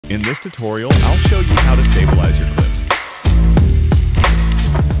In this tutorial, I'll show you how to stabilize your clips.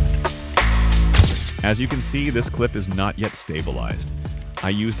 As you can see, this clip is not yet stabilized. I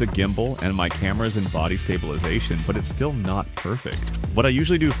used a gimbal and my camera's in body stabilization, but it's still not perfect. What I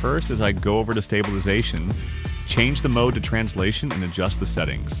usually do first is I go over to stabilization, change the mode to translation and adjust the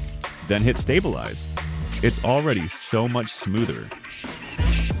settings. Then hit stabilize. It's already so much smoother.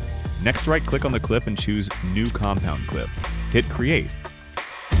 Next, right-click on the clip and choose New Compound Clip. Hit Create.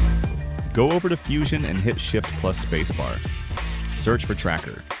 Go over to Fusion and hit Shift plus Spacebar. Search for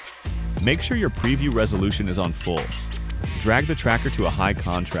Tracker. Make sure your preview resolution is on full. Drag the tracker to a high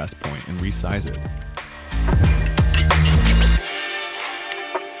contrast point and resize it.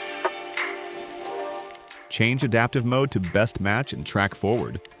 Change adaptive mode to Best Match and track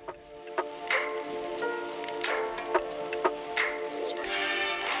forward.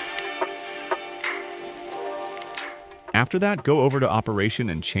 After that, go over to Operation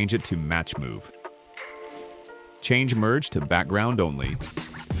and change it to Match Move. Change Merge to Background Only.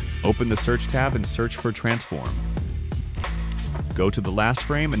 Open the Search tab and search for Transform. Go to the last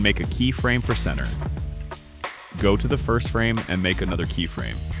frame and make a keyframe for center. Go to the first frame and make another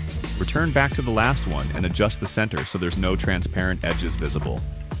keyframe. Return back to the last one and adjust the center so there's no transparent edges visible.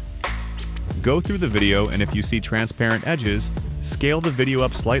 Go through the video, and if you see transparent edges, scale the video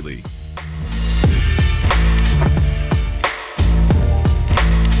up slightly.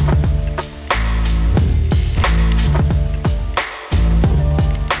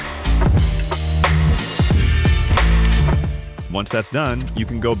 Once that's done, you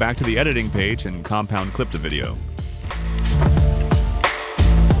can go back to the editing page and compound clip the video.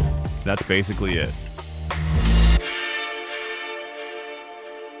 That's basically it.